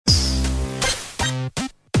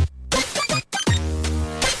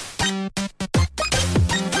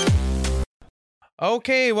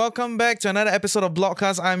Okay, welcome back to another episode of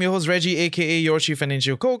Blockcast. I'm your host Reggie, aka your Chief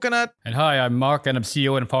Financial Coconut. And hi, I'm Mark, and I'm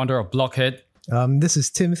CEO and founder of Blockhead. This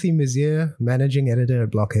is Timothy Mizier, managing editor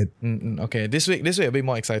at Blockhead. Okay, this week a bit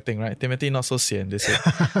more exciting, right? Timothy not so sian this week.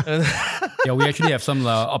 Yeah, we actually have some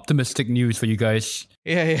optimistic news for you guys.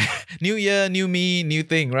 Yeah. New year, new me, new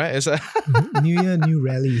thing, right? It's New year, new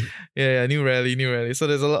rally. Yeah, new rally. So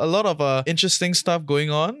there's a lot of interesting stuff going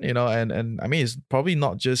on, and I mean, it's probably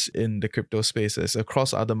not just in the crypto space, it's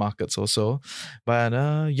across other markets also. But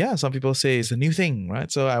some people say it's a new thing,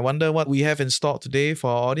 right? So I wonder what we have in store today for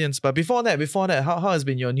our audience. But before that, how has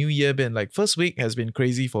been your new year been? Like, first week has been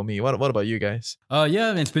crazy for me. What about you guys?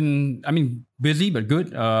 Yeah, it's been, busy but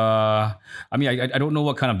good. I don't know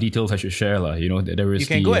what kind of details I should share. There is you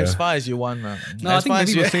can go as far as you want. No, I think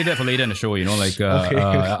maybe we'll say that for later in the show. Okay.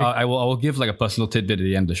 I will give like a personal tidbit at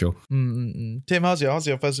the end of the show. Tim, how's your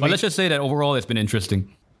first week? But let's just say that overall it's been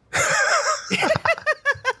interesting.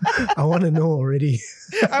 I want to know already.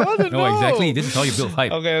 I want to know. No, exactly. This is how you build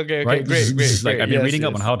hype. Okay. Right? Great. I've been reading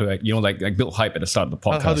up on how to, build hype at the start of the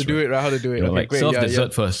podcast. How to do it, right? How to do it. Okay, great. Serve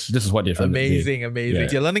dessert first. This is what you're trying to do. Amazing.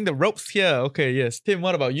 You're learning the ropes here. Okay, yes. Tim,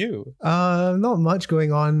 what about you? Not much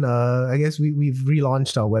going on. I guess we've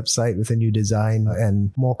relaunched our website with a new design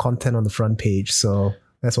and more content on the front page. So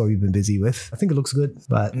that's what we've been busy with. I think it looks good,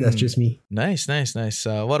 but that's just me. Nice.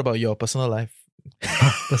 What about your personal life?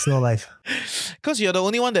 Personal life. Because you're the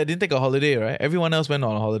only one that didn't take a holiday, right? Everyone else went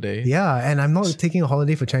on a holiday. Yeah, and I'm not taking a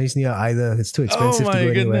holiday for Chinese New Year either. It's too expensive to go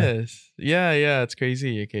anywhere. Goodness. Yeah, it's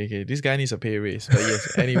crazy. Okay. This guy needs a pay raise. But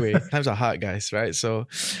yes, anyway, times are hard, guys, right? So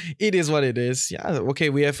it is what it is. Yeah, okay.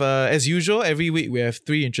 We have, as usual, every week we have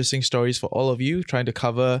 3 interesting stories for all of you, trying to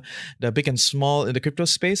cover the big and small in the crypto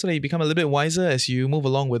space so that you become a little bit wiser as you move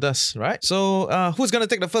along with us, right? So who's going to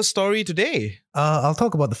take the first story today? I'll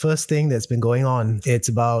talk about the first thing that's been going on. It's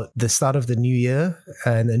about the start of the new year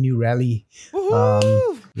and a new rally.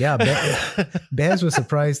 Bears were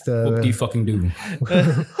surprised. What do you fucking do?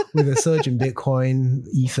 With a surge in Bitcoin,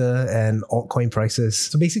 Ether, and altcoin prices.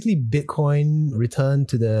 So basically, Bitcoin returned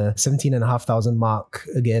to the 17,500 mark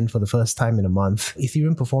again for the first time in a month.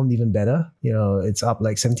 Ethereum performed even better. It's up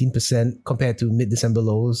like 17% compared to mid-December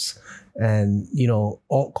lows. And,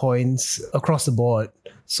 altcoins across the board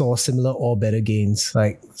saw similar or better gains.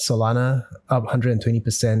 Like Solana up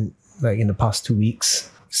 120% like in the past 2 weeks.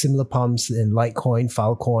 Similar pumps in Litecoin,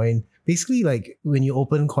 Filecoin. Basically, like when you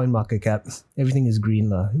open CoinMarketCap, everything is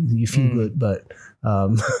green. You feel good, but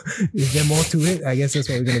is there more to it? I guess that's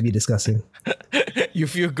what we're going to be discussing. You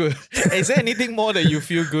feel good. Is there anything more that you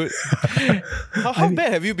feel good? How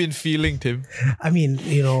bad have you been feeling, Tim? I mean,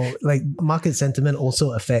 like market sentiment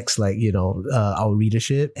also affects our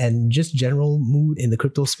readership and just general mood in the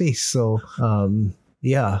crypto space. So,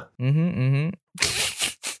 yeah.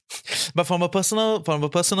 But from a personal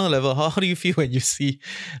level, how do you feel when you see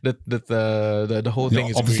the whole thing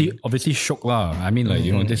is obviously shook lah. I mean,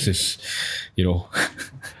 this is,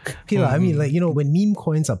 Okay, I mean, when meme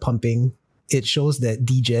coins are pumping, it shows that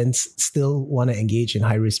degens still want to engage in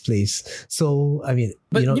high risk plays. So, I mean,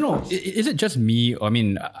 but is it just me? I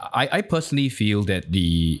mean, I personally feel that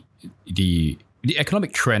the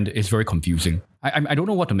economic trend is very confusing. I don't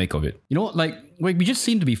know what to make of it. We just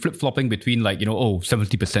seem to be flip-flopping between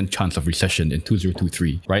 70% chance of recession in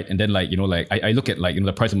 2023, right? And then I look at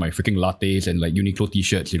the price of my freaking lattes and Uniqlo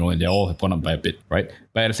t-shirts, and they all have gone up by a bit, right?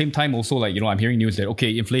 But at the same time also I'm hearing news that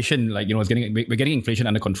inflation we're getting inflation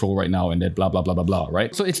under control right now, and then blah blah blah blah blah,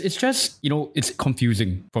 right? So it's just it's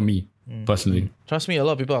confusing for me personally. Trust me, a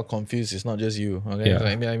lot of people are confused. It's not just you. Okay, yeah.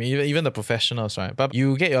 I mean even the professionals, right? But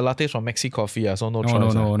you get your lattes from Maxi Coffee, so no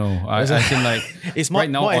choice. No. I think it's more, right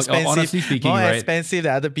now, more expensive. Honestly speaking, more right, expensive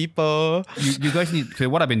than other people. You guys need. So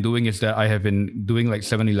what I've been doing is that I have been doing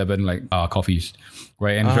 7-Eleven coffees,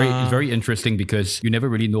 right? And it's very interesting because you never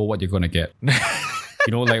really know what you're gonna get.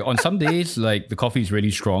 On some days, the coffee is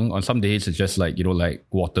really strong. On some days, it's just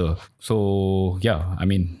water. So yeah, I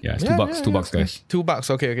mean, it's $2, $2, guys. $2.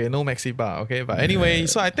 Okay. No Maxi bar. Okay, but anyway,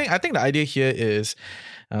 so I think the idea here is.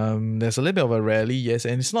 There's a little bit of a rally, yes,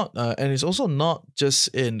 and it's not, and it's also not just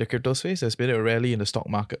in the crypto space. There's been a rally in the stock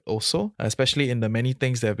market also, especially in the many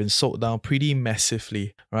things that have been sold down pretty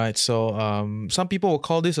massively, right? So, some people will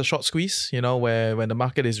call this a short squeeze, where when the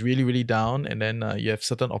market is really, really down, and then you have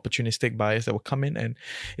certain opportunistic buyers that will come in and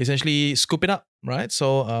essentially scoop it up. Right.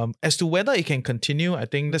 So as to whether it can continue, I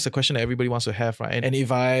think that's a question that everybody wants to have, right? And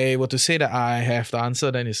if I were to say that I have the answer,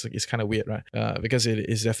 then it's kind of weird, right? Because it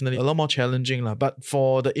is definitely a lot more challenging. But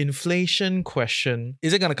for the inflation question,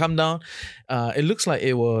 is it going to come down? It looks like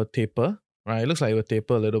it will taper. right? It looks like it will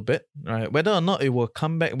taper a little bit, right? Whether or not it will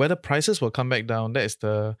come back, whether prices will come back down, that is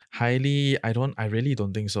the I really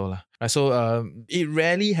don't think so, lah. Right, so it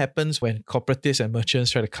rarely happens when corporatists and merchants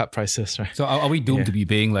try to cut prices, right? So are we doomed to be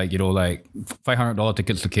paying like $500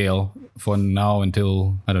 tickets to KL for now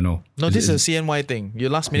until, I don't know? No, this is a CNY thing. You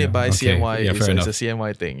last minute buy okay. CNY, Yeah, it's fair a enough.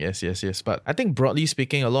 CNY thing. Yes. But I think broadly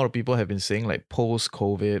speaking, a lot of people have been saying like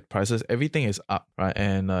post-COVID prices, everything is up, right?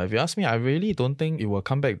 And if you ask me, I really don't think it will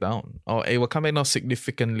come back down, or it will come back down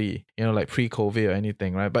significantly, like pre-COVID or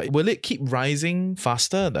anything, right? But will it keep rising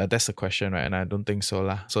faster? That's the question, right? And I don't think so,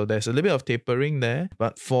 lah. So there's a little bit of tapering there,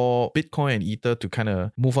 but for Bitcoin and Ether to kind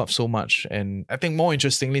of move up so much, and I think more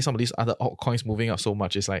interestingly, some of these other altcoins moving up so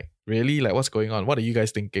much, is like, really, like, what's going on? What are you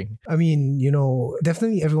guys thinking? I mean,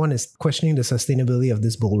 definitely everyone is questioning the sustainability of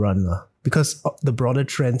this bull run, because the broader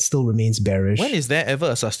trend still remains bearish. When is there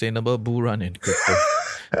ever a sustainable bull run in crypto?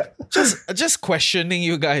 just questioning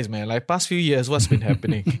you guys, man. Like past few years, what's been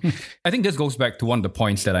happening? I think this goes back to one of the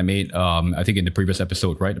points that I made, I think in the previous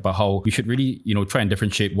episode, right? About how we should really, try and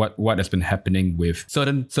differentiate what has been happening with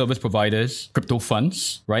certain service providers, crypto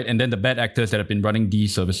funds, right? And then the bad actors that have been running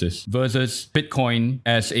these services versus Bitcoin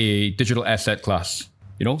as a digital asset class.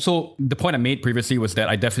 So the point I made previously was that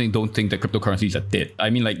I definitely don't think that cryptocurrencies are dead.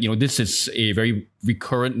 I mean, this is a very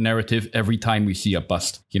recurrent narrative every time we see a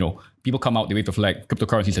bust. People come out, they wave the flag,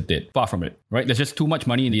 cryptocurrencies are dead. Far from it, right? There's just too much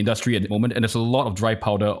money in the industry at the moment, and there's a lot of dry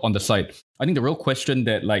powder on the side. I think the real question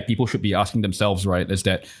that people should be asking themselves, right, is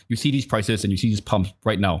that you see these prices and you see these pumps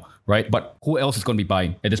right now, right? But who else is going to be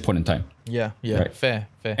buying at this point in time? Yeah, right? Fair.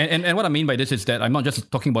 And what I mean by this is that I'm not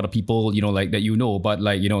just talking about the people, that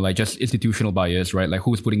but just institutional buyers, right? Like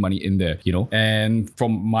who's putting money in there, And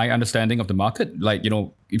from my understanding of the market,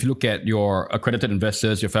 if you look at your accredited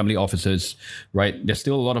investors, your family offices, right, there's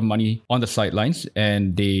still a lot of money on the sidelines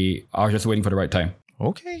and they are just waiting for the right time.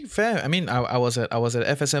 Okay, fair. I mean, I was at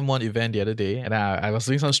FSM1 event the other day, and I was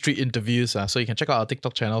doing some street interviews. So you can check out our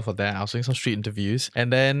TikTok channel for that. I was doing some street interviews,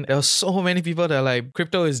 and then there was so many people that are like,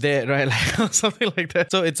 crypto is dead, right? Like something like that.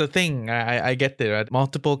 So it's a thing. I get it, right?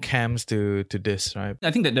 Multiple camps to this, right? I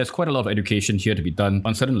think that there's quite a lot of education here to be done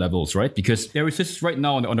on certain levels, right? Because there is this right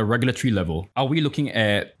now on the regulatory level. Are we looking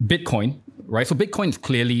at Bitcoin, right? So Bitcoin is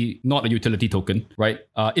clearly not a utility token, right?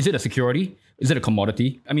 Is it a security? Is it a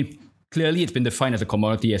commodity? I mean, clearly, it's been defined as a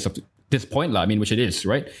commodity as of this point, which it is,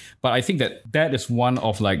 right? But I think that is one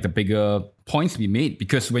of the bigger points to be made,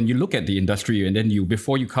 because when you look at the industry and then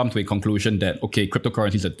before you come to a conclusion that, okay,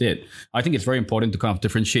 cryptocurrencies are dead, I think it's very important to kind of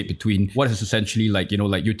differentiate between what is essentially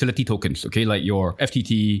utility tokens, okay, like your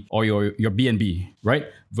FTT or your BNB, right?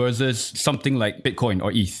 Versus something like Bitcoin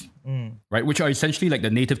or ETH. Right, which are essentially the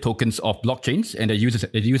native tokens of blockchains, and they're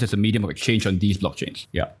used as a medium of exchange on these blockchains.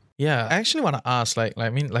 Yeah, I actually want to ask, like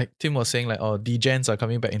Tim was saying, degens are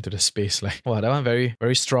coming back into the space. That one very,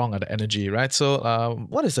 very strong at the energy, right? So,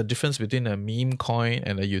 what is the difference between a meme coin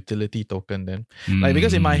and a utility token then?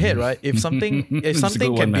 Because in my head, right, if something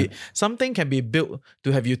can be built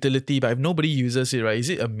to have utility, but if nobody uses it, right, is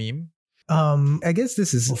it a meme? I guess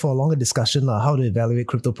this is for a longer discussion, how to evaluate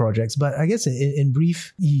crypto projects. But I guess in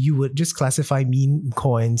brief, you would just classify meme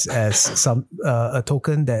coins as a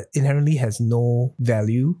token that inherently has no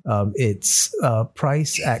value. Its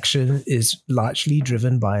price action is largely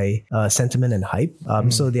driven by sentiment and hype.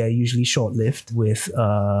 So they are usually short-lived with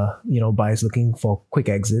buyers looking for quick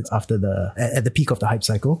exits after at the peak of the hype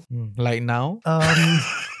cycle. Like now?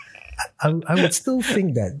 I would still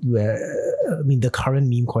think that the current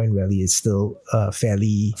meme coin rally is still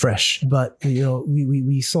fairly fresh. But,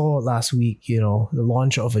 we saw last week, the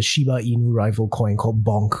launch of a Shiba Inu rival coin called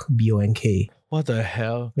Bonk, BONK. What the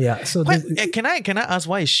hell? Yeah. So can I ask,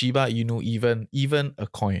 why is Shiba Inu even a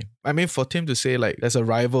coin? I mean, for Tim to say there's a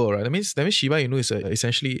rival, right? That means Shiba Inu is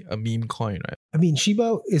essentially a meme coin, right? I mean,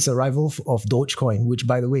 Shiba is a rival of Dogecoin, which,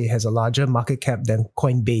 by the way, has a larger market cap than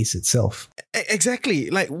Coinbase itself. Exactly.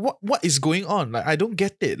 What is going on? I don't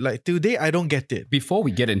get it. Today, I don't get it. Before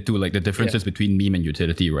we get into the differences between meme and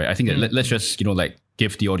utility, right? I think that let's just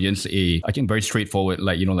give the audience I think very straightforward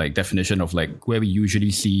definition of where we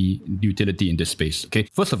usually see utility in this space. Okay,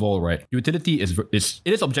 first of all, right, utility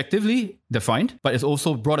is objectively defined, but it's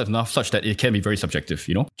also broad enough such that it can be very subjective.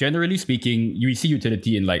 Generally speaking, you see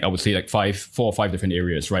utility in I would say 4 or 5 different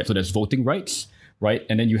areas, right? So there's voting rights, right?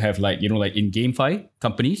 And then you have in GameFi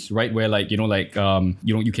companies, right, where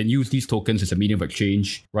you can use these tokens as a medium of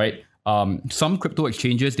exchange, right? Some crypto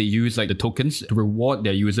exchanges, they use the tokens to reward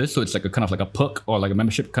their users, so it's a kind of a perk or a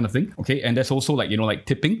membership kind of thing. Okay, and there's also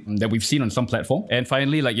tipping that we've seen on some platform. And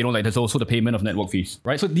finally, there's also the payment of network fees,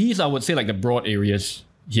 right? So these, I would say, the broad areas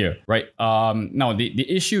here, right? Now the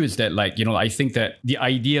issue is that, like, I think that the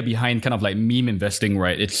idea behind kind of like meme investing,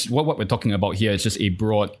 right? It's what we're talking about here is just a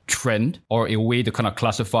broad trend or a way to kind of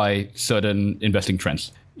classify certain investing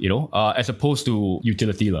trends, as opposed to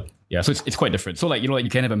utility. Yeah, so it's quite different. So like, you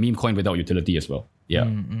can have a meme coin without utility as well. Yeah.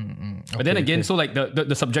 But then again, so like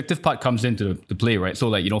the subjective part comes into the play, right? So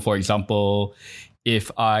like, for example,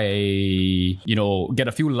 if I, get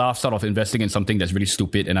a few laughs out of investing in something that's really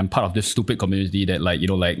stupid, and I'm part of this stupid community that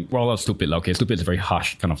well, not stupid, okay, stupid is a very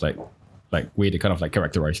harsh kind of like way to kind of like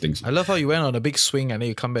characterize things. I love how you went on a big swing and then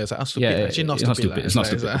you come back and say, stupid. Yeah, actually not it's stupid. It's not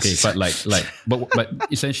stupid. Okay, but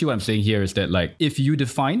essentially what I'm saying here is that, like, if you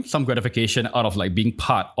define some gratification out of like being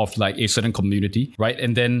part of like a certain community, right,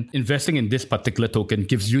 and then investing in this particular token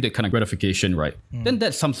gives you that kind of gratification, right, then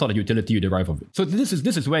that's some sort of utility you derive of it. So this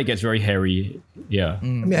is where it gets very hairy. Yeah. I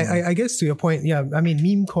mean, I guess to your point, yeah, I mean,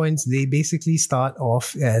 meme coins, they basically start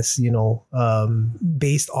off as,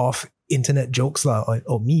 based off internet jokes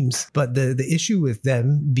or memes, but the issue with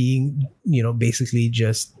them being basically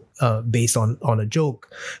just based on a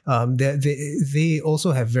joke, they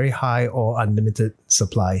also have very high or unlimited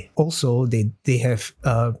supply. Also, they have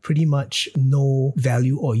pretty much no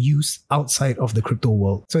value or use outside of the crypto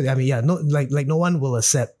world. So I mean, yeah, no, like no one will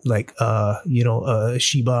accept like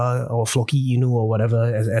Shiba or Floki Inu or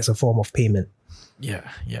whatever as a form of payment. Yeah.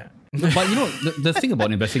 But the thing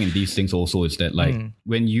about investing in these things also is that, like,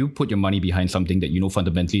 when you put your money behind something that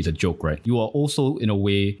fundamentally is a joke, right, you are also in a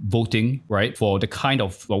way voting, right, for the kind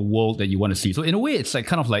of a world that you want to see. So in a way, it's like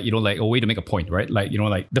kind of like like a way to make a point, right? Like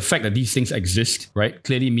like the fact that these things exist, right,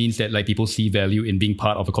 clearly means that like people see value in being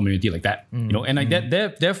part of a community like that, and like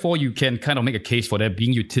that. Therefore, you can kind of make a case for there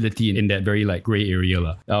being utility in that very like gray area,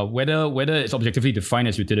 whether it's objectively defined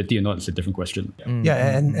as utility or not, it's a different question.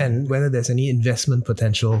 And whether there's any investment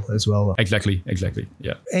potential as well. Exactly.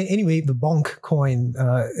 Yeah. Anyway, the Bonk coin,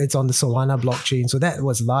 it's on the Solana blockchain. So that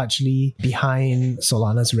was largely behind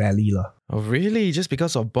Solana's rally. Oh, really? Just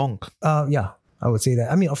because of Bonk? Yeah. I would say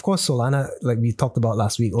that. I mean, of course, Solana, like we talked about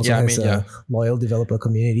last week, also has a loyal developer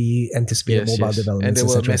community, anticipated mobile development, and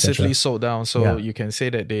they were massively sold down. So you can say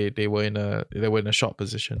that they were in a short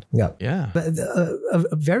position. Yeah. But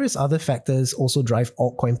various other factors also drive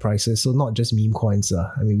altcoin prices. So not just meme coins.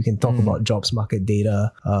 I mean, we can talk about jobs market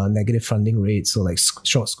data, negative funding rates, so like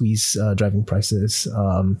short squeeze driving prices,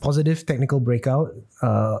 positive technical breakout.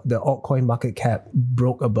 The altcoin market cap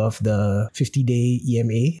broke above the 50-day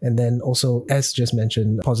EMA, and then also, as just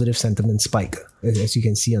mentioned, positive sentiment spike, as you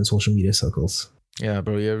can see on social media circles. Yeah,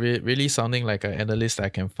 bro, you're really sounding like an analyst I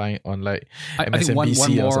can find on like MSNBC I think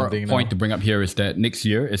one more or something point now. To bring up here is that next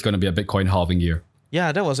year is going to be a Bitcoin halving year.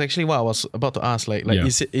 Yeah, that was actually what I was about to ask. Does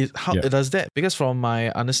that, because from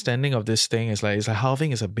my understanding of this thing, it's like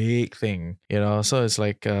halving is a big thing, so it's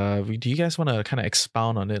like, do you guys want to kind of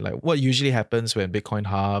expound on it? Like what usually happens when Bitcoin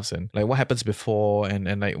halves, and like what happens before,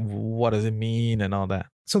 and like what does it mean and all that?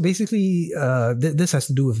 So basically, this has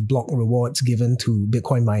to do with block rewards given to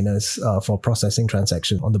Bitcoin miners for processing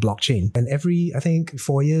transactions on the blockchain. And every, I think,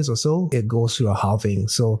 4 years or so, it goes through a halving.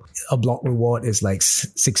 So a block reward is like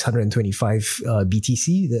 625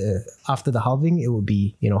 BTC. After the halving, it will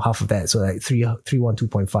be, half of that. So like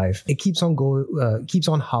 312.5. It keeps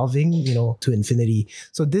on halving, to infinity.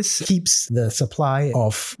 So this keeps the supply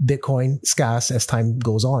of Bitcoin scarce as time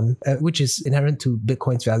goes on, which is inherent to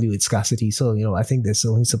Bitcoin's value, its scarcity. So, I think there's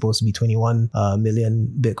only supposed to be 21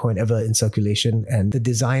 million Bitcoin ever in circulation, and the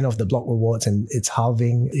design of the block rewards and its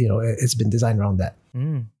halving, it's been designed around that.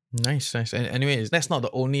 Nice. And anyway, that's not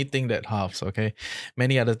the only thing that halves, okay?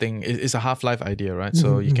 Many other things. It's a half-life idea, right?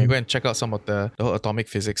 So you can go and check out some of the whole atomic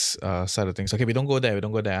physics side of things. Okay, we don't go there.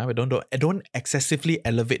 We don't excessively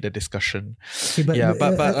elevate the discussion. Okay,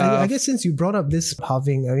 but I guess since you brought up this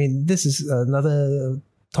halving, I mean, this is another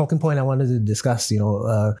talking point I wanted to discuss,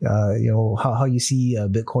 how you see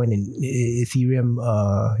Bitcoin and Ethereum,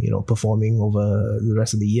 performing over the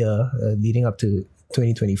rest of the year leading up to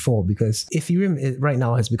 2024, because Ethereum right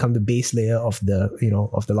now has become the base layer of the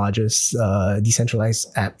largest decentralized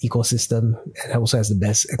app ecosystem, and also has the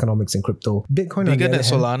best economics in crypto. Bitcoin bigger than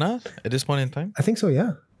Solana at this point in time? I think so,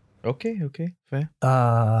 yeah. Okay, fair.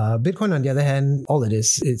 Bitcoin, on the other hand, all it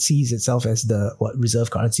is, it sees itself as the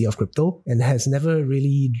reserve currency of crypto, and has never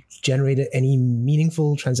really generated any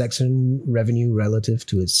meaningful transaction revenue relative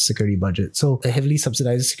to its security budget. So a heavily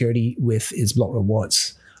subsidized security with its block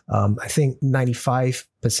rewards. I think 95%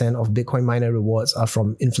 of Bitcoin miner rewards are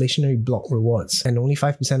from inflationary block rewards, and only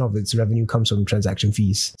 5% of its revenue comes from transaction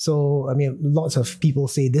fees. So, I mean, lots of people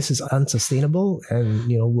say this is unsustainable and,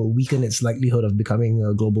 will weaken its likelihood of becoming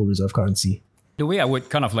a global reserve currency. The way I would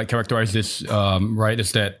kind of like characterize this, right,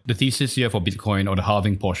 is that the thesis here for Bitcoin or the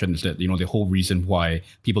halving portion is that, the whole reason why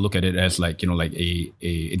people look at it as like, like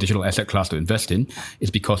a digital asset class to invest in is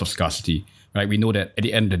because of scarcity, right? We know that at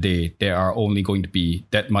the end of the day, there are only going to be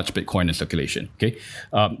that much Bitcoin in circulation, okay?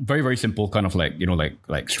 Very, very simple, kind of like,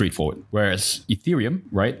 like straightforward. Whereas Ethereum,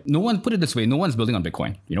 right? No one, put it this way, no one's building on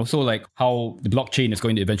Bitcoin, so like how the blockchain is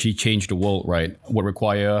going to eventually change the world, right? Would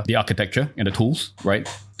require the architecture and the tools, right?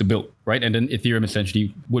 To build, right? And then Ethereum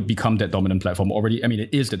essentially would become that dominant platform already. I mean, it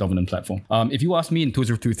is the dominant platform. If you ask me in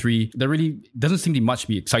 2023, there really doesn't seem to be much to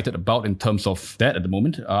be excited about in terms of that at the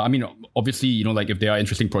moment. I mean, obviously, like if there are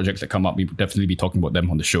interesting projects that come up, we would definitely be talking about them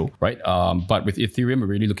on the show, right? But with Ethereum, we're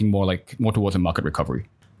really looking more towards a market recovery.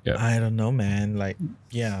 Yeah. I don't know, man. Like,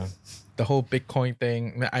 yeah. The whole Bitcoin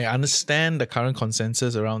thing, I understand the current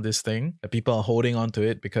consensus around this thing. That people are holding on to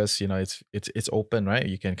it because it's open, right?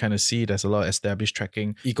 You can kind of see there's a lot of established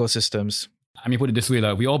tracking ecosystems. I mean, put it this way,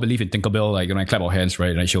 like we all believe in Tinkerbell, like I clap our hands,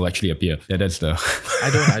 right, and she'll actually appear. Yeah, that's the.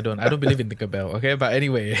 I don't believe in Tinkerbell. Okay, but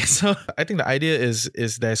anyway, so I think the idea is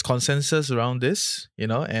there's consensus around this,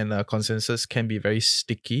 and consensus can be very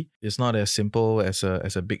sticky. It's not as simple as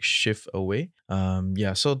a big shift away.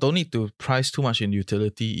 So don't need to price too much in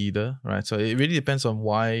utility either, right? So it really depends on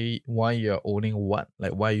why you're owning what,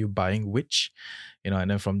 like why you're buying which.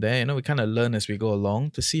 And then from there, we kind of learn as we go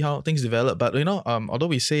along to see how things develop. But, although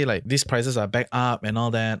we say like these prices are back up and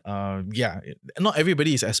all that, not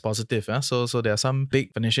everybody is as positive. So there are some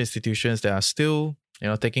big financial institutions that are still,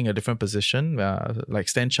 taking a different position. Like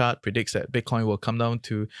StanChart predicts that Bitcoin will come down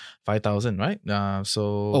to 5,000, right? I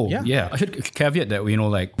should caveat that,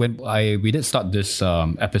 like when we did start this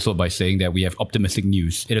episode by saying that we have optimistic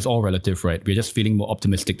news. It is all relative, right? We're just feeling more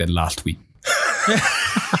optimistic than last week.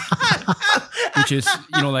 Which is,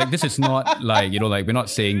 like, this is not like, like, we're not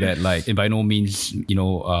saying that, like, and by no means,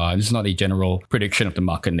 this is not a general prediction of the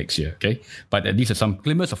market next year, okay? But at least there's some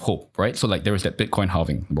glimmers of hope, right? So, like, there is that Bitcoin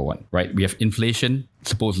halving, number one, right? We have inflation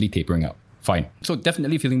supposedly tapering out. Fine. So,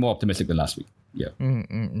 definitely feeling more optimistic than last week. Yeah.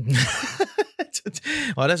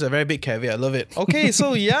 Well, that's a very big caveat. I love it. Okay,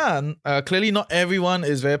 so clearly not everyone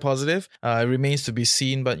is very positive. It remains to be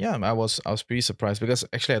seen, but I was pretty surprised because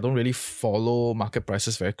actually I don't really follow market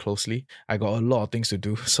prices very closely. I got a lot of things to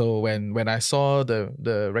do. So when I saw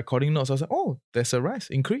the recording notes, I was like, oh, there's a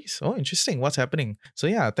increase. Oh, interesting. What's happening? So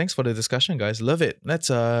thanks for the discussion, guys. Love it. Let's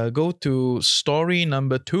go to story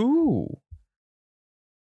number 2.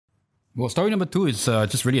 Well, story number 2 is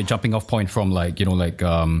just really a jumping off point from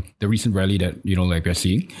the recent rally that, we're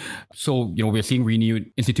seeing. So, we're seeing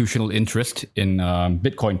renewed institutional interest in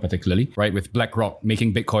Bitcoin particularly, right? With BlackRock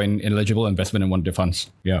making Bitcoin an eligible investment in one of their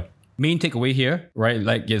funds. Yeah. Main takeaway here,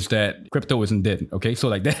 right, is that crypto isn't dead. Okay, so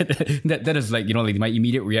like that is like my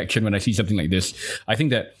immediate reaction when I see something like this. I think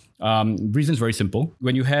that reason is very simple.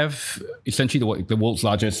 When you have essentially the world's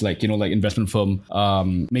largest investment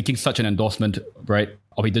firm making such an endorsement, right,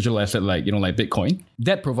 of a digital asset like Bitcoin,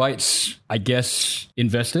 that provides, I guess,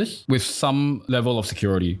 investors with some level of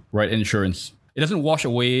security, right, insurance. It doesn't wash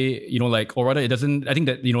away, or rather it doesn't, I think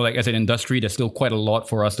that, as an industry, there's still quite a lot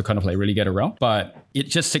for us to kind of really get around. But it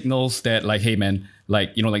just signals that hey man,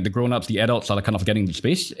 the grown-ups, the adults are kind of getting the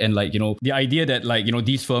space. And the idea that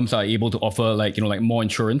these firms are able to offer more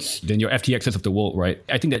insurance than your FTXs of the world, right?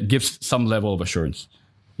 I think that gives some level of assurance.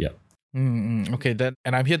 Yeah. Okay,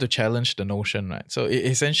 and I'm here to challenge the notion, right? So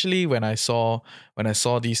essentially when I saw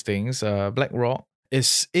these things, BlackRock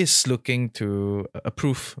is looking to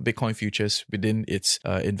approve Bitcoin futures within its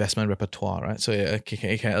investment repertoire, right? So it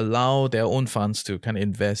can allow their own funds to kind of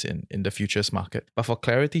invest in the futures market. But for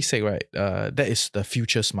clarity's sake, right, that is the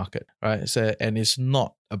futures market, right? So, and it's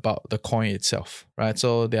not about the coin itself, right?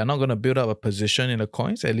 So they are not going to build up a position in the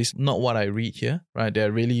coins, at least not what I read here, right?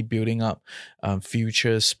 They're really building up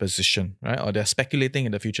futures position, right? Or they're speculating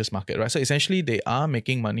in the futures market, right? So essentially they are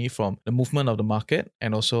making money from the movement of the market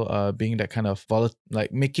and also being that kind of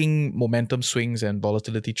making momentum swings and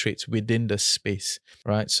volatility trades within the space,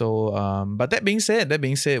 right? So, but that being said,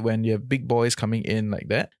 when you have big boys coming in like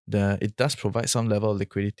that, it does provide some level of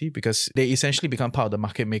liquidity because they essentially become part of the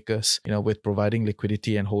market makers, with providing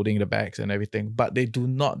liquidity and holding the bags and everything, but they do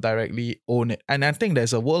not directly own it. And I think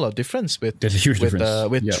there's a world of difference with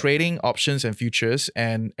trading options and futures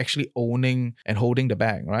and actually owning and holding the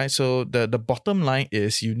bag, right? So the bottom line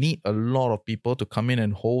is you need a lot of people to come in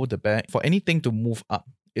and hold the bag for anything to move up.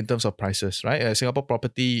 in terms of prices, right? Singapore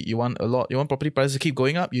property, you want property prices to keep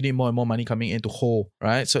going up, you need more and more money coming in to hold,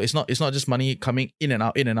 right? So it's not just money coming in and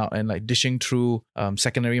out, and like dishing through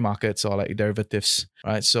secondary markets or like derivatives,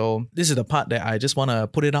 right? So this is the part that I just want to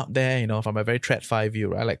put it out there, from a very TradFi view,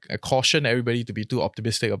 right? Like I caution everybody to be too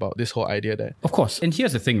optimistic about this whole idea that. Of course. And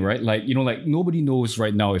here's the thing, right? Like, like nobody knows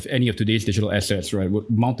right now if any of today's digital assets, right, would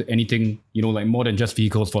amount to anything, like more than just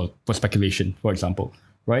vehicles for speculation, for example,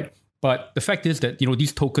 right? But the fact is that,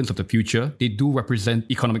 these tokens of the future, they do represent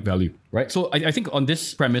economic value, right? So I think on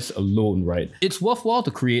this premise alone, right, it's worthwhile to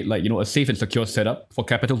create like, a safe and secure setup for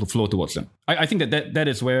capital to flow towards them. I think that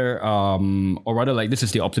is where, or rather like this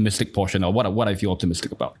is the optimistic portion of what I feel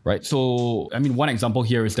optimistic about, right? So, I mean, one example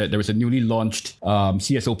here is that there is a newly launched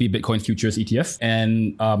CSOP Bitcoin Futures ETF.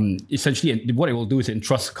 And essentially what it will do is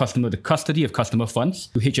entrust the custody of customer funds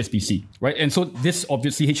to HSBC, right? And so this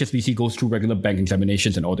obviously HSBC goes through regular bank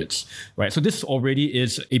examinations and audits. Right, so this already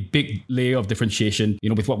is a big layer of differentiation,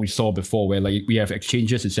 with what we saw before, where like we have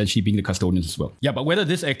exchanges essentially being the custodians as well. Yeah, but whether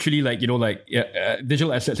this actually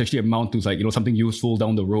digital assets actually amount to like something useful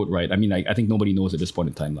down the road, right? I mean, I think nobody knows at this point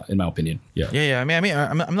in time, in my opinion. Yeah. I mean,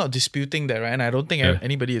 I'm not disputing that, right? And I don't think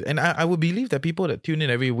anybody, and I would believe that people that tune in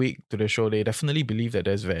every week to the show, they definitely believe that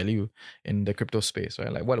there's value in the crypto space,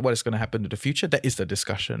 right? Like what is going to happen to the future? That is the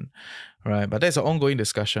discussion, right? But there's an ongoing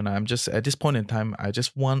discussion. I'm just at this point in time, I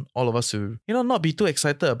just want all of us to, not be too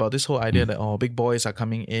excited about this whole idea that, big boys are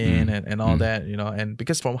coming in and all that, and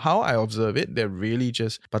because from how I observe it, they're really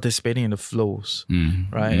just participating in the flows,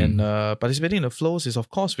 right? And participating in the flows is,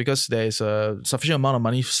 of course, because there's a sufficient amount of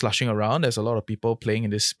money slushing around. There's a lot of people playing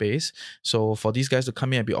in this space. So for these guys to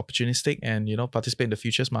come in and be opportunistic and, participate in the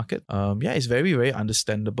futures market, it's very, very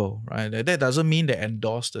understandable, right? That doesn't mean they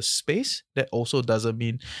endorse the space. That also doesn't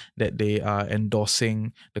mean that they are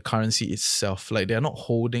endorsing the currency itself. Like they're not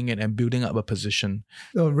holding it and building up a position.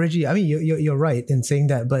 No, Reggie, I mean, you're right in saying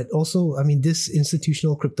that, but also, I mean, this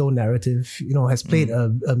institutional crypto narrative, has played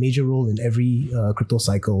a major role in every crypto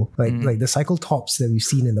cycle. Like the cycle tops that we've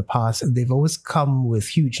seen in the past, they've always come with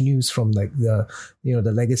huge news from like the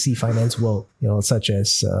legacy finance world, such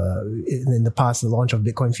as in the past, the launch of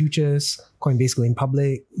Bitcoin futures, Coinbase going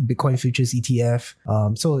public, Bitcoin futures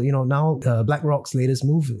ETF. So, now BlackRock's latest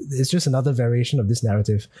move is just another variation of this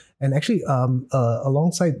narrative. And actually,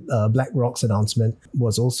 alongside BlackRock's announcement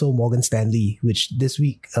was also Morgan Stanley, which this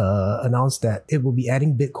week announced that it will be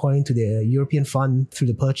adding Bitcoin to their European fund through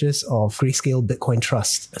the purchase of Grayscale Bitcoin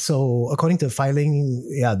Trust. So according to filing,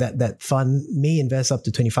 that fund may invest up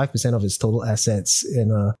to 25% of its total assets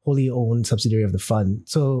in a wholly owned subsidiary of the fund.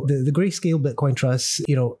 So the Grayscale Bitcoin Trust,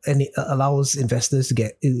 and it allows investors to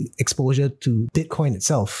get exposure to Bitcoin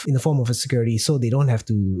itself in the form of a security, so they don't have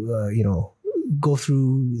to, go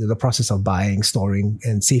through the process of buying, storing,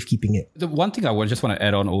 and safekeeping it. The one thing I just want to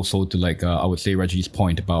add on also to like, I would say Reggie's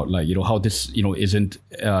point about like, how this, isn't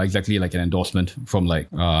exactly like an endorsement from like,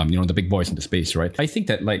 the big boys in the space, right? I think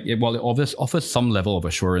that like, while it offers some level of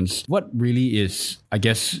assurance, what really is, I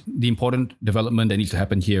guess, the important development that needs to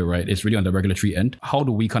happen here, right, is really on the regulatory end. How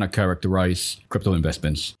do we kind of characterize crypto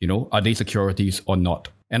investments? Are they securities or not?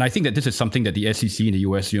 And I think that this is something that the SEC in the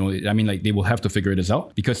US, they will have to figure this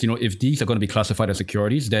out, because, if these are going to be classified as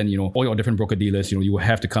securities, then, all your different broker dealers, you will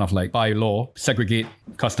have to kind of like by law segregate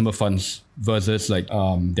customer funds versus like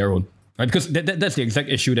their own. Right? Because that's the exact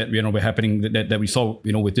issue that we're happening that we saw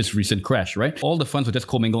with this recent crash, right? All the funds were just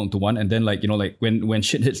commingled into one, and then when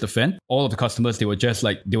shit hits the fan, all of the customers, they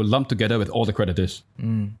were lumped together with all the creditors,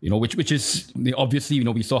 which is obviously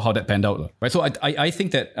we saw how that panned out, right? So I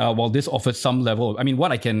think that while this offers some level, I mean,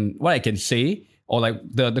 what I can say, or like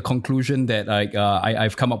the conclusion that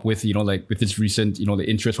I've come up with, with this recent, the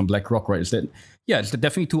interest from BlackRock, right, is that, it's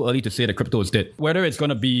definitely too early to say that crypto is dead. Whether it's going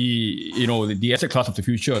to be, the asset class of the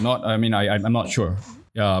future or not, I mean, I'm not sure.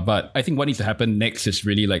 But I think what needs to happen next is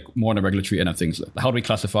really like more on the regulatory end of things. Like, how do we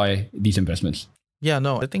classify these investments? Yeah,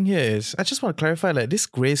 no, the thing here is, I just want to clarify, like this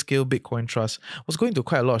Grayscale Bitcoin Trust was going through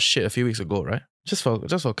quite a lot of shit a few weeks ago, right? Just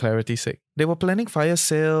for clarity's sake. They were planning fire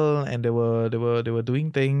sale and they were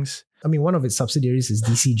doing things. I mean, one of its subsidiaries is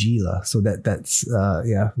DCG, so that's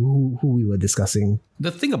who we were discussing. The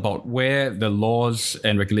thing about where the laws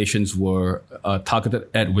and regulations were targeted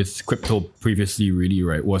at with crypto previously, really,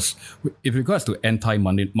 right, was in regards to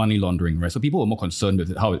anti-money laundering, right? So people were more concerned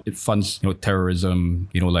with how it funds, terrorism,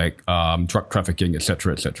 drug trafficking,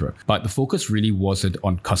 etc., etc. But the focus really wasn't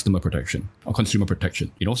on customer protection or consumer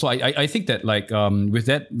protection, So I think that with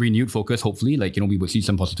that renewed focus, hopefully, we will see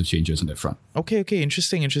some positive changes on that front. Okay,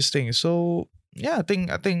 interesting. So yeah,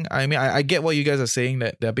 I get what you guys are saying,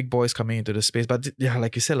 that there are big boys coming into the space, but yeah,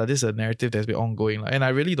 like you said, this is a narrative that's been ongoing, and I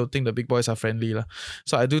really don't think the big boys are friendly.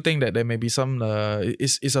 So I do think that there may be some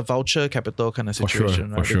it's a voucher capital kind of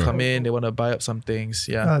situation, right? They come in, they want to buy up some things.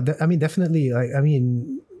 Yeah. Definitely.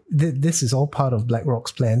 This is all part of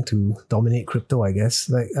BlackRock's plan to dominate crypto, I guess.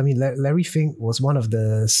 Larry Fink was one of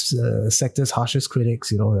the sector's harshest critics.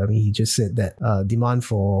 He just said that demand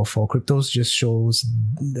for cryptos just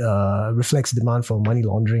reflects demand for money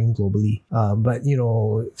laundering globally. But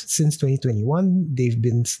since 2021, they've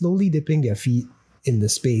been slowly dipping their feet in the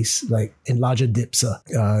space, like in larger dips.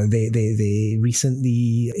 They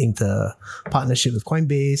recently inked a partnership with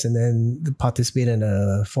Coinbase and then participated in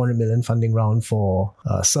a $400 million funding round for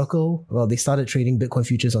Circle. Well, they started trading Bitcoin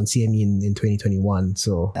futures on CME in 2021.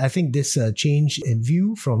 So I think this change in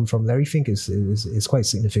view from Larry Fink is quite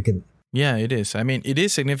significant. Yeah, it is. It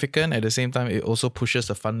is significant. At the same time, it also pushes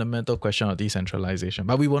the fundamental question of decentralization.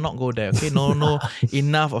 But we will not go there. Okay, no,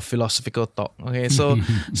 enough of philosophical talk. Okay, so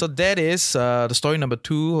that is the story number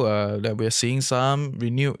 2. That we're seeing some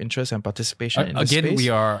renewed interest and participation in the space. Again, we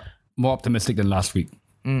are more optimistic than last week.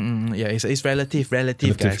 Yeah, it's relative,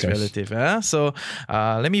 guys. So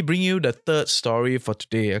let me bring you the third story for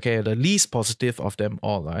today. Okay, the least positive of them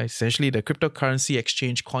all. Essentially, the cryptocurrency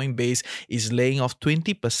exchange Coinbase is laying off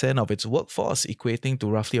 20% of its workforce, equating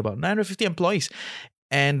to roughly about 950 employees.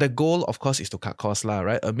 And the goal, of course, is to cut costs,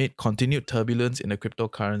 right? Amid continued turbulence in the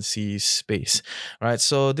cryptocurrency space, right?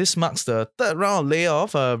 So this marks the third round of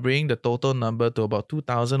layoff, bringing the total number to about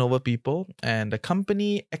 2,000 over people. And the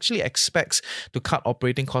company actually expects to cut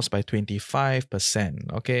operating costs by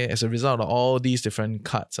 25%, okay, as a result of all these different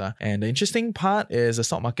cuts. And the interesting part is the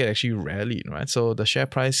stock market actually rallied, right? So the share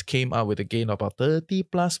price came up with a gain of about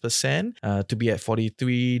 30+% to be at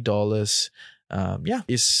 $43.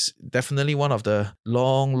 It's definitely one of the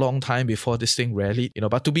long time before this thing rallied,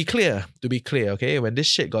 but to be clear, okay, when this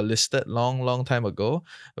shit got listed long time ago,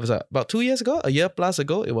 it was about 2 years ago, a year plus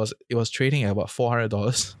ago, it was trading at about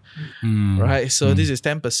 $400. Right, so this is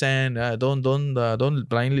 10%. Don't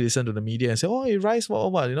blindly listen to the media and say, oh, it rise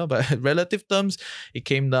what, but relative terms, it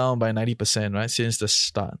came down by 90%, right, since the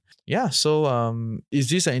start. Yeah, so is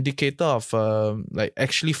this an indicator of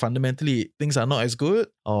actually fundamentally things are not as good,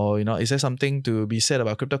 or is there something to be said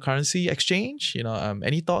about cryptocurrency exchange?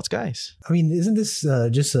 Any thoughts, guys? Isn't this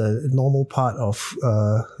just a normal part of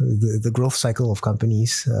the growth cycle of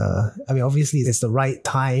companies? Obviously it's the right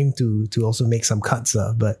time to also make some cuts,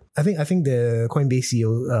 but I think the Coinbase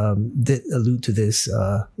CEO did allude to this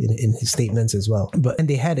in his statements as well. And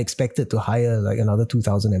they had expected to hire another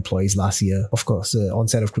 2,000 employees last year. Of course, the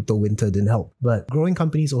onset of crypto winter didn't help. But growing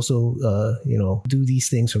companies also, do these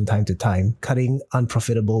things from time to time, cutting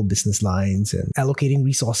unprofitable business lines and allocating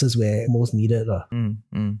resources where most needed.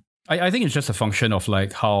 I think it's just a function of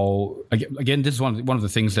how, again, this is one of the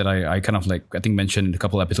things that I kind of I think mentioned a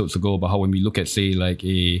couple episodes ago about how when we look at, say,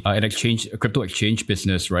 a crypto exchange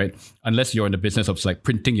business, right? Unless you're in the business of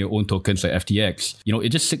printing your own tokens like FTX, it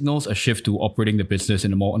just signals a shift to operating the business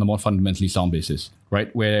on a more fundamentally sound basis,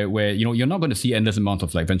 right? Where you're not going to see endless amount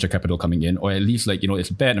of venture capital coming in, or at least it's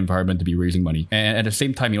a bad environment to be raising money. And at the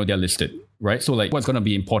same time, they're listed, right? So what's going to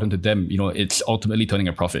be important to them, it's ultimately turning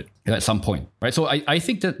a profit at some point, right? So I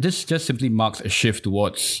think that this just simply marks a shift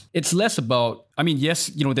towards, it's less about,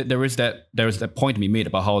 yes, there is that point to be made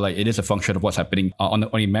about how it is a function of what's happening on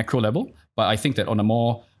a macro level, but I think that on a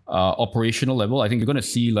more operational level, I think you're going to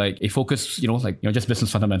see a focus, just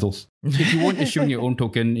business fundamentals. If you weren't issuing your own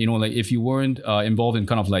token, if you weren't involved in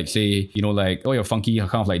kind of say, your funky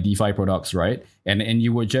kind of DeFi products, right? And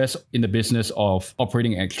you were just in the business of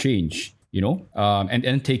operating an exchange,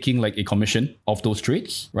 and taking a commission of those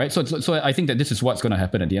trades, right? So I think that this is what's going to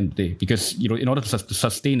happen at the end of the day, because in order to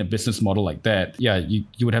sustain a business model like that, you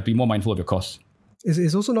would have to be more mindful of your costs.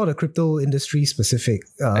 It's also not a crypto industry specific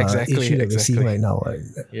issue that we're seeing right now.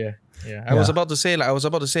 Yeah. I was about to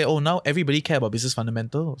say, oh, now everybody care about business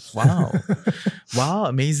fundamentals. Wow. Wow,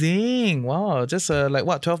 amazing. Wow. Just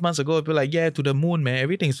 12 months ago, people to the moon, man.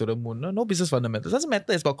 Everything's to the moon. No business fundamentals. Doesn't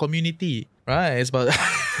matter. It's about community, right? It's about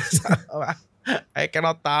I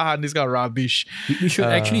cannot tahan this kind of rubbish. We should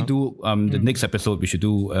actually do the next episode. We should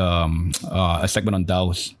do a segment on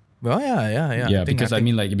DAOs. Well, yeah. Yeah, because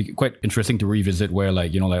it'd be quite interesting to revisit where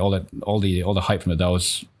all the hype from the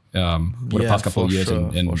DAOs for the past couple of years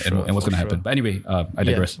and what's going to happen. But anyway, I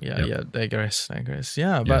digress. Digress.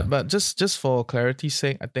 Yeah, but just for clarity's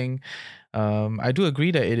sake, I think I do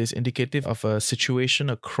agree that it is indicative of a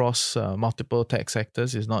situation across multiple tech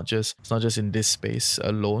sectors. It's not just in this space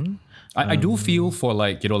alone. I do feel for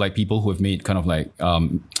people who have made kind of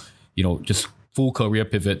just full career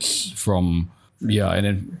pivots from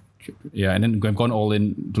And then I've gone all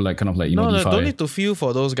in to like kind of like No, DeFi. don't need to feel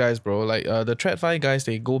for those guys, bro. Like the TradFi guys,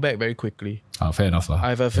 they go back very quickly. Fair enough, lah. I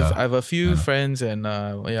have a few friends, and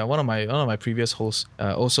one of my previous hosts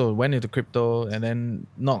also went into crypto, and then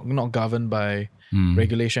not governed by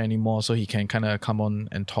regulation anymore, so he can kind of come on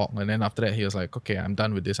and talk. And then after that, he was like, "Okay, I'm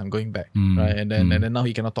done with this. I'm going back." Right, and then now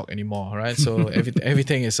he cannot talk anymore. Right, so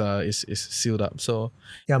everything is sealed up. So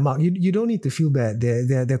Yeah, Mark, you don't need to feel bad.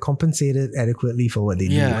 They're compensated adequately for what they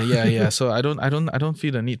do. yeah. So I don't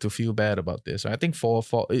feel the need to feel bad about this. Right? I think for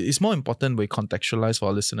it's more important we contextualize for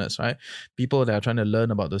our listeners, right? People that are trying to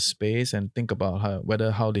learn about the space and think about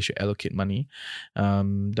how they should allocate money.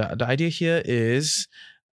 The idea here is,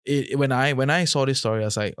 when I saw this story, I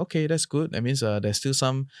was like, okay, that's good. That means there's still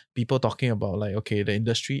some people talking about like, okay, the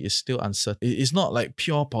industry is still uncertain. It's not like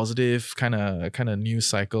pure positive kind of news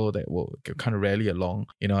cycle that will kind of rally along,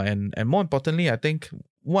 and more importantly, I think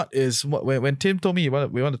when Tim told me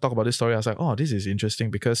we want to talk about this story, I was like, oh, this is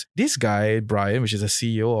interesting, because this guy Brian, which is the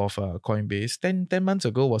CEO of Coinbase, 10 months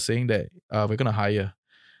ago was saying that we're gonna hire.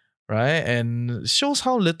 Right, and shows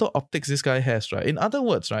how little optics this guy has, right? In other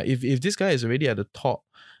words, right, if this guy is already at the top,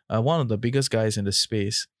 one of the biggest guys in the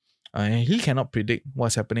space, and he cannot predict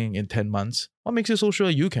what's happening in 10 months, what makes you so sure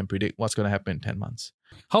you can predict what's going to happen in 10 months?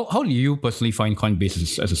 How do you personally find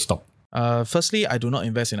Coinbase as a stock? Firstly, I do not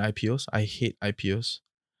invest in IPOs. I hate IPOs.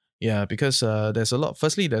 Yeah, because there's a lot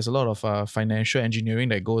of financial engineering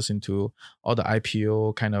that goes into all the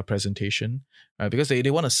IPO kind of presentation, right? Because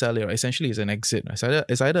they want to sell it, right? Essentially, it's an exit.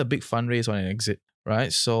 It's either a big fundraise or an exit,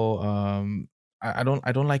 right? So I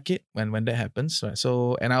don't like it when that happens, right?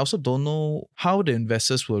 So, and I also don't know how the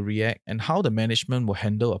investors will react and how the management will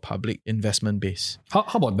handle a public investment base. How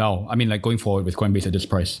about now? I mean, like going forward with Coinbase at this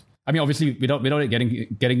price. I mean, obviously, without it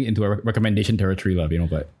getting into a recommendation territory,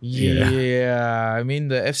 but yeah. I mean,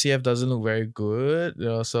 the FCF doesn't look very good,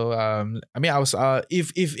 So, I mean, I was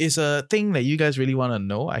if it's a thing that you guys really want to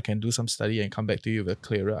know, I can do some study and come back to you with a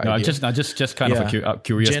clearer idea. No, just kind of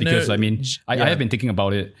curious, because I mean, I have been thinking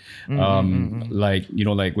about it. Like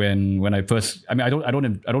when I first, I mean, I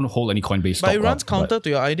don't hold any Coinbase stock. But it runs counter to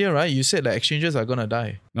your idea, right? You said that exchanges are gonna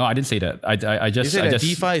die. No, I didn't say that. I just you said that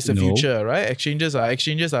DeFi is the future, right? Exchanges are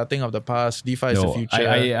a thing of the past. DeFi is the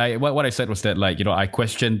future. What I said was that, like, I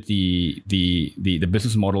questioned the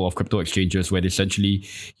business model of crypto exchanges, where essentially,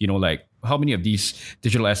 like, how many of these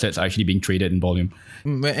digital assets are actually being traded in volume?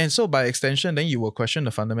 And so by extension, then you will question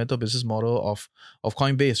the fundamental business model of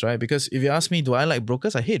Coinbase, right? Because if you ask me, do I like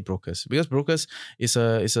brokers? I hate brokers, because brokers is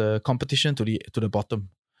a competition to the bottom.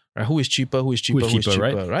 Right? Who is cheaper,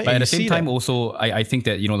 right? But at the same time, also, I think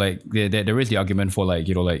that, like, there is the argument for, like,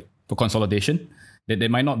 for consolidation. That there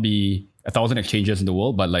might not be 1,000 exchanges in the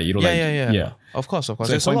world, but like, yeah. Of course. So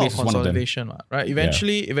there's a lot of Coinbase is one of them. consolidation, right?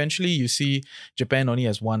 Eventually, you see Japan only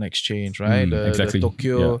has one exchange, right? Exactly.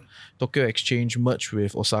 The Tokyo Exchange merged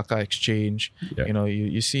with Osaka Exchange. Yeah.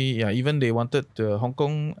 You see, even they wanted the Hong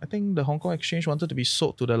Kong. I think the Hong Kong Exchange wanted to be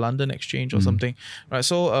sold to the London Exchange or something, right?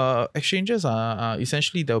 So exchanges are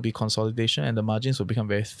essentially, there will be consolidation and the margins will become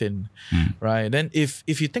very thin, right? Then if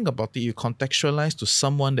you think about it, you contextualize to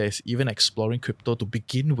someone that is even exploring crypto to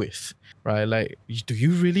begin with, right? Like, do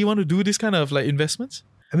you really want to do this kind of like investments?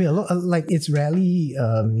 I mean, a lot, like, it's rarely,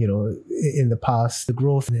 in the past, the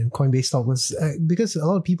growth in Coinbase stock was because a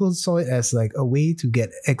lot of people saw it as like a way to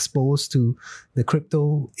get exposed to the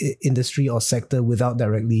crypto industry or sector without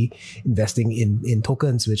directly investing in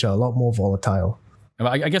tokens, which are a lot more volatile.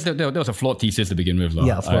 I guess that was a flawed thesis to begin with.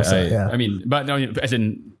 Yeah, of course. I mean, but no, as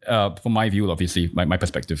in, from my view, obviously, my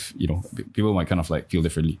perspective, people might kind of like feel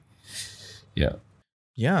differently. Yeah.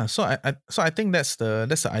 Yeah, so I think that's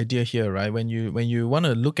the idea here, right? When you want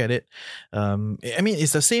to look at it, I mean,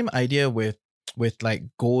 it's the same idea with like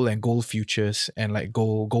gold and gold futures and like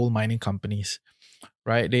gold mining companies,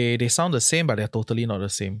 right? They sound the same, but they're totally not the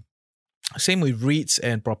same. Same with REITs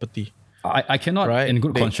and property. I cannot, right, in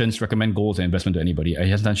good conscience, recommend gold as an investment to anybody. It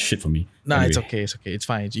hasn't done shit for me. Nah, anyway. It's okay. It's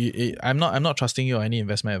fine. I'm not trusting you or any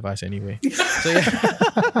investment advice anyway. So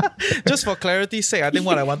yeah, just for clarity's sake, I think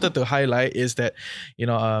what I wanted to highlight is that,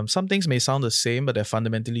 some things may sound the same, but they're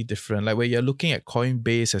fundamentally different. Like when you're looking at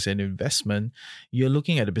Coinbase as an investment, you're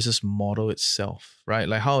looking at the business model itself, right?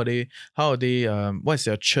 Like how are they what's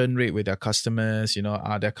their churn rate with their customers?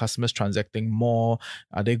 Are their customers transacting more?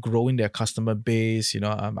 Are they growing their customer base?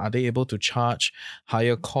 Are they able to charge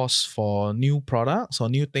higher costs for new products or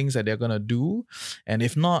new things that they're going to do? And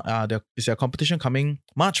if not, is their competition coming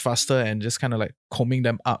much faster and just kind of like combing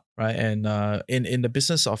them up, right? And in the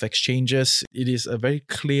business of exchanges, it is a very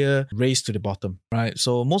clear race to the bottom, right?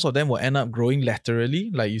 So most of them will end up growing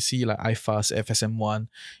laterally, like you see like iFAST, FSM1,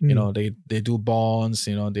 you know, they do bonds,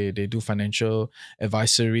 you know, they do financial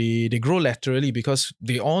advisory. They grow laterally because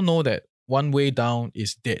they all know that one way down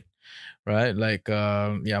is dead, right? Like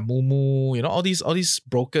Moomoo, you know, all these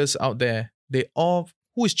brokers out there, they all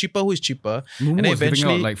who is cheaper. Moomoo And was giving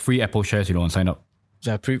eventually out like free Apple shares, you know, and sign up.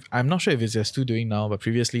 Yeah, I'm not sure if they're still doing now, but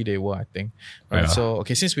previously they were, I think. Right. Yeah. So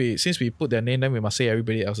okay, since we put their name, then we must say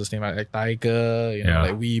everybody else's name, like Tiger, you know,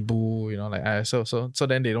 like Weibo, you know, like so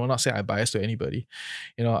then they will not say I bias to anybody,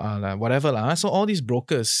 you know, like whatever lah. So all these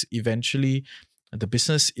brokers, eventually, the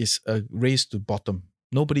business is a race to bottom.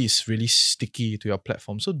 Nobody is really sticky to your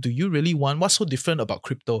platform. So do you really want, what's so different about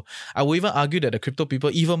crypto? I will even argue that the crypto people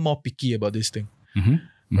are even more picky about this thing.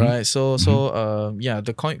 Right. So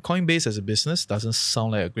the Coinbase as a business doesn't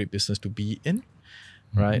sound like a great business to be in.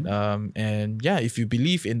 Right. And yeah, if you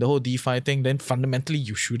believe in the whole DeFi thing, then fundamentally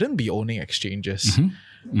you shouldn't be owning exchanges.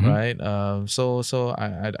 Right. So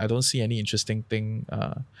I don't see any interesting thing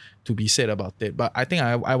to be said about it. But I think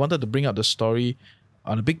I wanted to bring up the story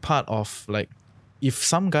on a big part of like, if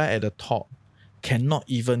some guy at the top cannot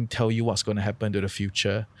even tell you what's going to happen to the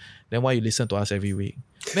future, then why you listen to us every week?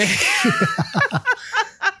 Yeah.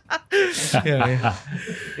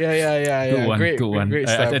 Good one. Great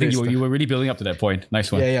stuff. I think great you were really building up to that point.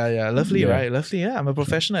 Nice one. Yeah. Lovely, right? Lovely. Yeah, I'm a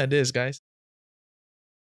professional at this, guys.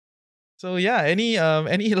 So yeah, any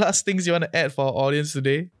last things you want to add for our audience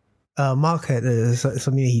today? Mark had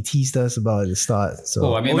something that he teased us about at the start.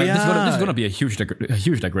 So this is gonna be a huge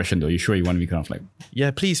digression though. You sure you want to be kind of like? Yeah,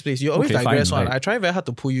 please. You always digress fine, one. like, I try very hard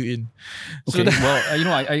to pull you in. Okay,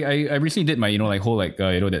 I recently did my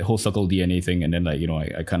that whole circle DNA thing, and then like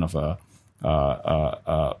I kind of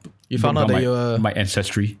you found out that my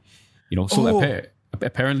ancestry, so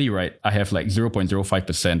apparently, right, I have like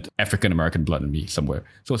 0.05% African American blood in me somewhere.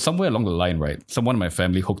 So somewhere along the line, right, someone in my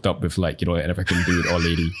family hooked up with like an African dude or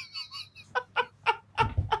lady.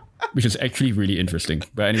 Which is actually really interesting.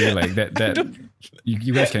 But anyway, like that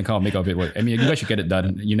you guys can kind of make of it work. I mean, you guys should get it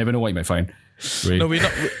done. You never know what you might find. Right? No, we're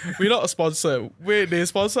not a sponsor. Wait, they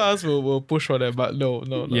sponsor us, we'll push for them. But no.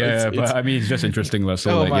 Yeah, but I mean, it's just interesting.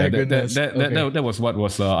 So my goodness. That was what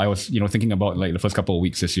was I was thinking about like the first couple of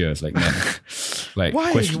weeks this year. It's like, man, like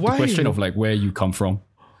why? The question of like where you come from.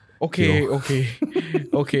 Okay.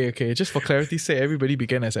 Just for clarity's sake, everybody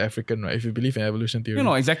began as African, right? If you believe in evolution theory.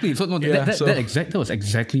 Exactly. So that was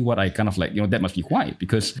exactly what I kind of like. That must be why,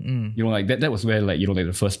 because like that was where like like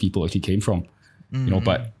the first people actually came from.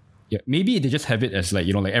 But yeah, maybe they just have it as like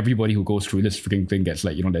like everybody who goes through this freaking thing gets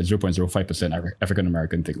like that 0.05% African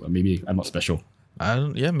American thing. Like, maybe I'm not special.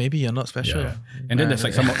 Maybe you're not special. Yeah. And then there's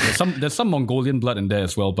like there's some Mongolian blood in there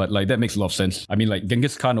as well, but like that makes a lot of sense. I mean, like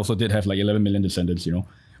Genghis Khan also did have like 11 million descendants.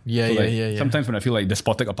 Yeah. Sometimes when I feel like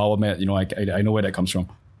despotic or power mad, I know where that comes from.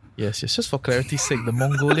 Yes. Just for clarity's sake, the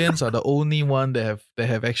Mongolians are the only one that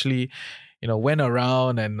have actually, went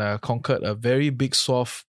around and conquered a very big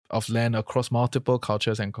swath of land across multiple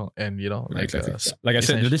cultures and exactly. Like I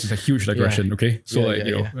said, this is a huge digression. Yeah. Okay, so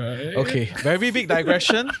okay, very big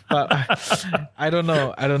digression, but I don't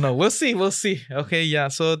know. We'll see. Okay, yeah.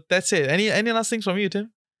 So that's it. Any last things from you,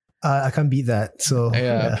 Tim? I can't beat that. So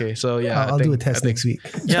okay. So I'll do a test next week.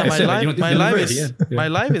 Yeah, my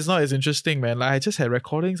life is not as interesting, man. Like I just had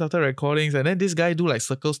recordings after recordings, and then this guy do like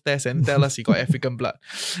circles test and tell us he got African blood.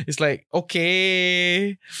 It's like,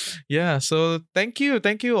 okay, yeah. So thank you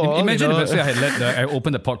all. Imagine if I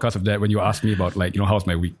opened the podcast of that when you asked me about like how's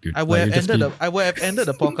my week, dude. I would have ended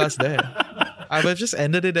the podcast there. I would have just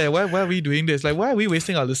ended it there. Why are we doing this? Like, why are we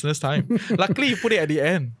wasting our listeners' time? Luckily, you put it at the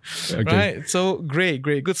end. Okay. Right? So, great.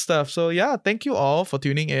 Good stuff. So, yeah, thank you all for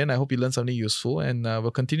tuning in. I hope you learned something useful. And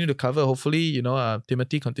we'll continue to cover. Hopefully,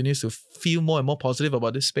 Timothy continues to feel more and more positive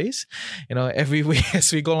about this space. Every week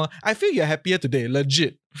as we go along. I feel you're happier today.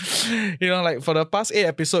 Legit. Like for the past 8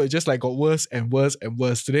 episodes, it just like got worse and worse and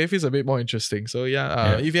worse. Today feels a bit more interesting. So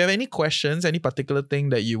yeah, if you have any questions, any particular thing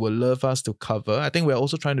that you would love us to cover, I think we're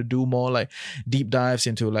also trying to do more like deep dives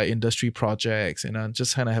into like industry projects and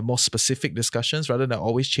just kind of have more specific discussions rather than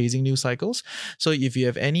always chasing news cycles. So if you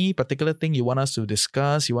have any particular thing you want us to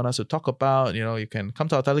discuss, you want us to talk about, you can come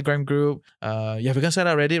to our Telegram group. We're gonna set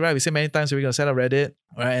up Reddit, right? We say many times we're gonna set up Reddit,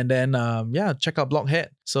 right? And then check out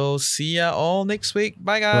Blockhead. So see ya all next week.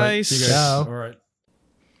 Bye guys. Right. See you guys. Ciao. All right.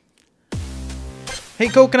 Hey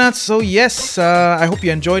coconuts, so yes, I hope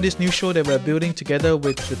you enjoyed this new show that we're building together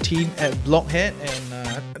with the team at Blockhead, and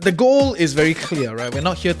The goal is very clear, right? We're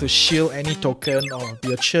not here to shield any token or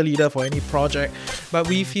be a cheerleader for any project, but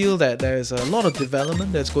we feel that there's a lot of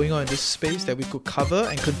development that's going on in this space that we could cover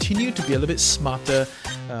and continue to be a little bit smarter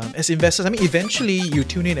as investors. I mean, eventually you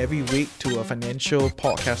tune in every week to a financial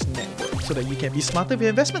podcast network so that you can be smarter with your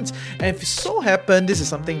investments. And if it so happen this is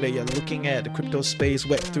something that you're looking at, the crypto space,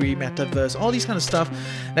 Web3, Metaverse, all these kind of stuff,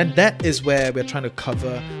 then that is where we're trying to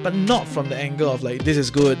cover, but not from the angle of like this is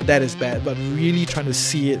good, that is bad, but really trying to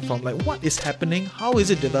see it from like what is happening, how is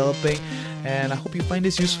it developing, and I hope you find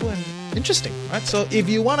this useful and interesting, right? So if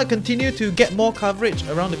you want to continue to get more coverage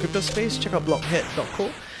around the crypto space, check out blockhead.co,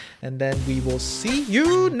 and then we will see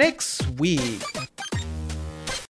you next week.